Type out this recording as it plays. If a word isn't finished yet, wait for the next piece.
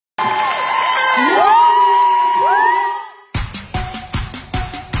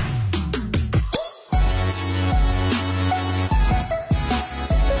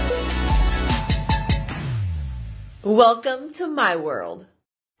Welcome to my world.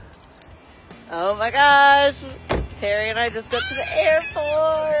 Oh my gosh, Terry and I just got to the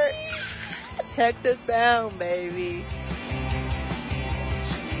airport. Texas bound, baby.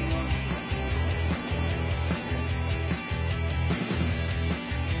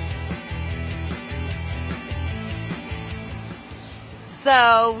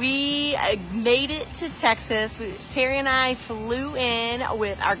 So we made it to Texas. Terry and I flew in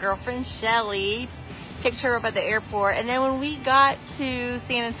with our girlfriend Shelly, picked her up at the airport, and then when we got to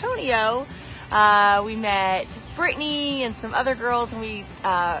San Antonio, we met Brittany and some other girls, and we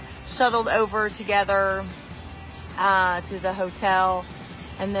shuttled over together to the hotel,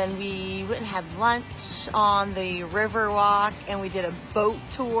 and then we went and had lunch on the Riverwalk, and we did a boat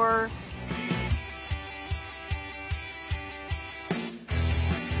tour.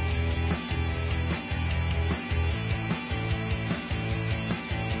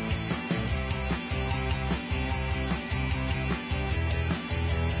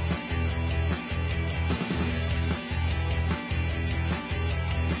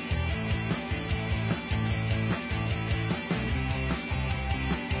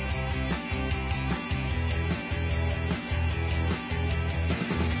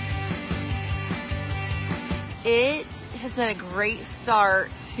 It has been a great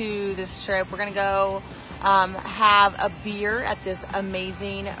start to this trip. We're gonna go have a beer at this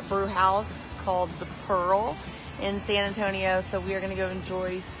amazing brew house called The Pearl in San Antonio. So we are gonna go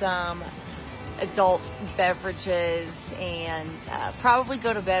enjoy some adult beverages and probably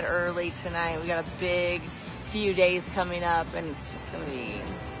go to bed early tonight. We got a big few days coming up, and it's just gonna be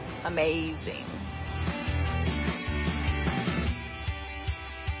amazing.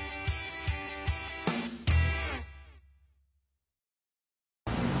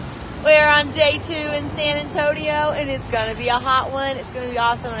 We're on day 2 in San Antonio, and it's gonna be a hot one. It's gonna be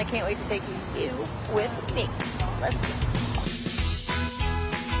awesome, and I can't wait to take you with me. Let's go.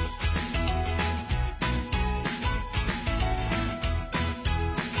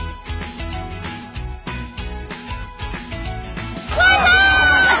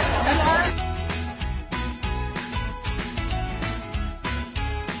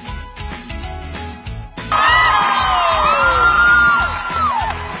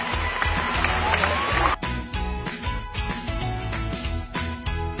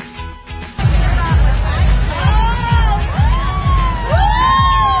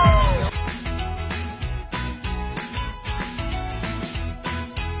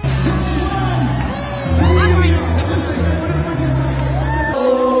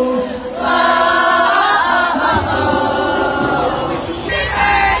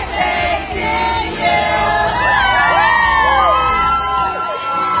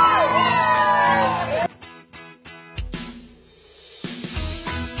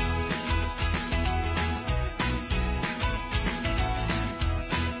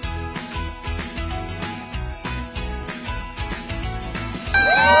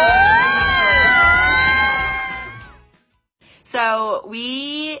 So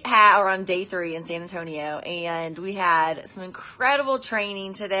we are on day 3 in San Antonio, and we had some incredible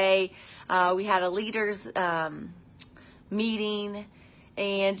training today. We had a leaders meeting,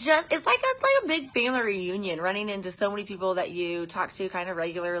 and it's like a big family reunion, running into so many people that you talk to kind of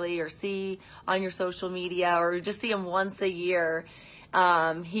regularly or see on your social media, or just see them once a year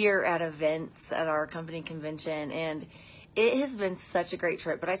here at events at our company convention. And it has been such a great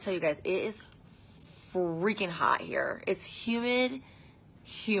trip. But I tell you guys, it is freaking hot here. It's humid,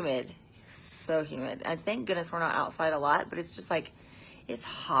 so humid. And thank goodness we're not outside a lot, but it's just like, it's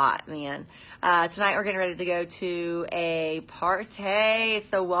hot, man. Tonight we're getting ready to go to a party. It's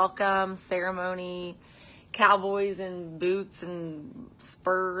the welcome ceremony. Cowboys and boots and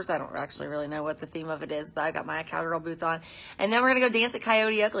spurs. I don't actually really know what the theme of it is, but I got my cowgirl boots on. And then we're gonna go dance at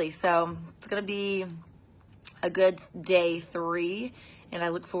Coyote Ugly. So it's gonna be a good day 3. And I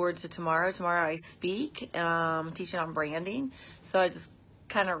look forward to tomorrow. Tomorrow I speak, teaching on branding. So I just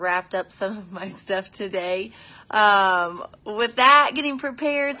kind of wrapped up some of my stuff today. With that, getting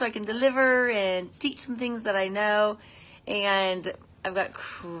prepared so I can deliver and teach some things that I know. And I've got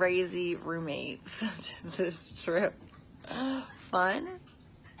crazy roommates to this trip. Fun,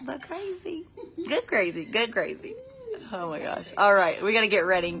 but crazy. Good crazy, good crazy. Oh my gosh. All right, we gotta get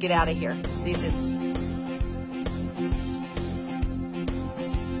ready and get out of here. See you soon.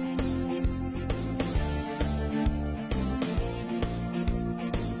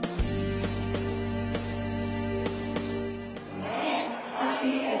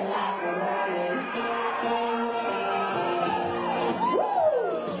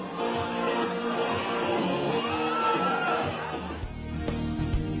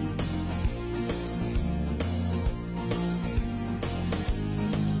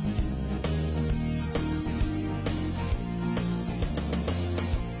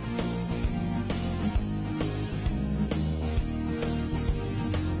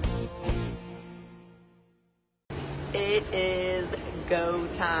 go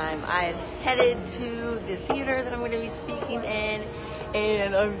time. I had headed to the theater that I'm going to be speaking in,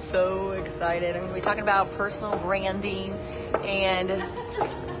 and I'm so excited. I'm going to be talking about personal branding, and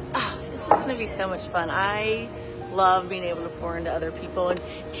just it's just going to be so much fun. I love being able to pour into other people and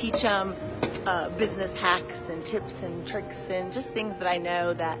teach them business hacks and tips and tricks and just things that I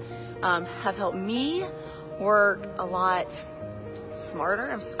know that have helped me work a lot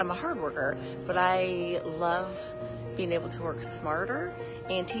smarter. I'm a hard worker, but I love being able to work smarter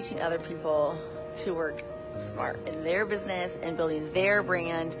and teaching other people to work smart in their business and building their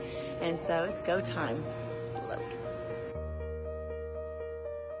brand. And so it's go time. Let's go.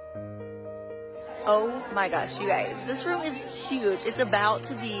 Oh my gosh, you guys, this room is huge. It's about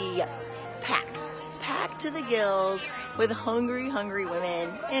to be packed to the gills with hungry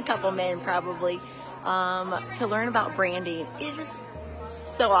women and a couple men probably to learn about branding. It is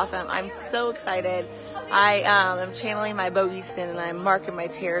so awesome. I'm so excited. I am channeling my Bo Easton, and I'm marking my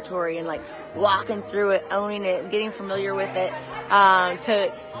territory and like walking through it, owning it, and getting familiar with it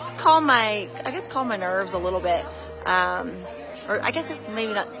to calm my nerves a little bit. Or I guess it's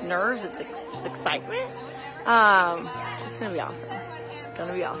maybe not nerves, it's excitement. It's gonna be awesome.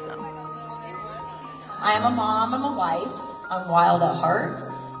 Gonna be awesome. I am a mom, I'm a wife, I'm wild at heart.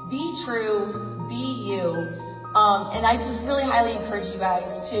 Be true, be you. And I just really highly encourage you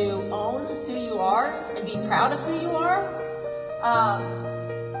guys to own who you are and be proud of who you are.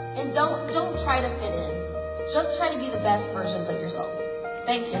 And don't try to fit in. Just try to be the best versions of yourself.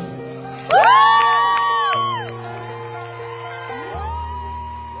 Thank you.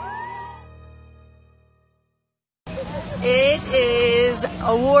 It is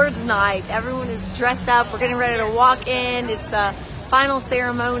awards night. Everyone is dressed up. We're getting ready to walk in. It's the final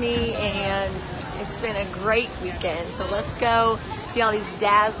ceremony, and it's been a great weekend. So let's go see all these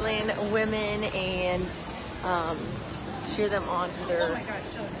dazzling women and cheer them on to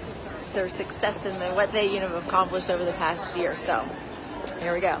their success and what they have accomplished over the past year. So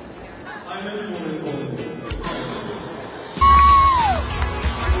here we go. We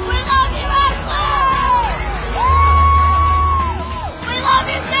love you, Ashley! We love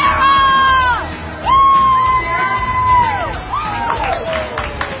you, Sarah!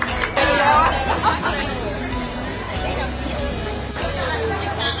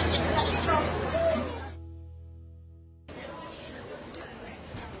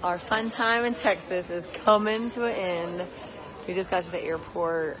 Our fun time in Texas is coming to an end. We just got to the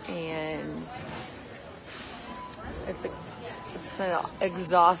airport, and it's been an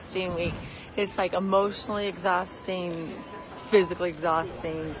exhausting week. It's like emotionally exhausting, physically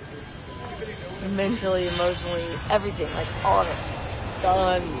exhausting, mentally, emotionally, everything, like all of it.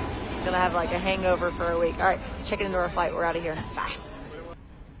 Done. Gonna have like a hangover for a week. All right, checking into our flight. We're out of here. Bye.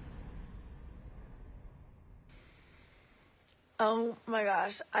 Oh my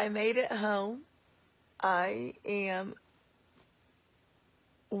gosh, I made it home. I am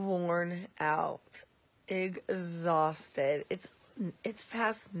worn out, exhausted. It's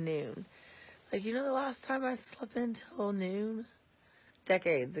past noon. Like, the last time I slept until noon?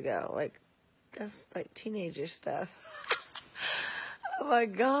 Decades ago. Like, that's like teenager stuff. Oh my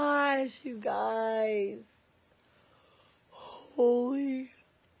gosh, you guys. Holy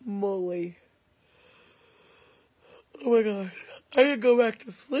moly. Oh my gosh. I could go back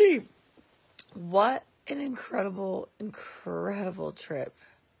to sleep. What an incredible trip.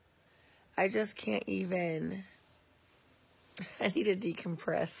 I just can't even. I need to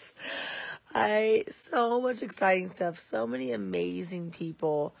decompress. So much exciting stuff. So many amazing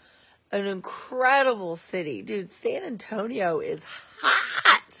people. An incredible city. Dude, San Antonio is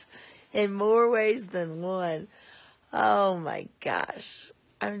hot in more ways than one. Oh my gosh.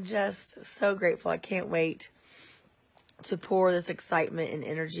 I'm just so grateful. I can't wait to pour this excitement and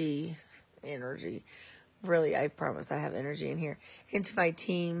energy, really, I promise I have energy in here, into my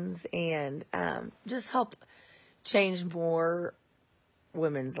teams and just help change more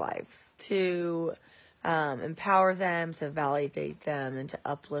women's lives, to empower them, to validate them, and to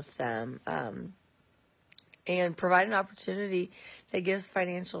uplift them, and provide an opportunity that gives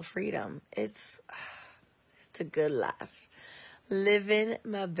financial freedom. It's a good life. Living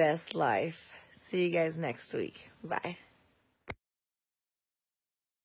my best life. See you guys next week. Bye.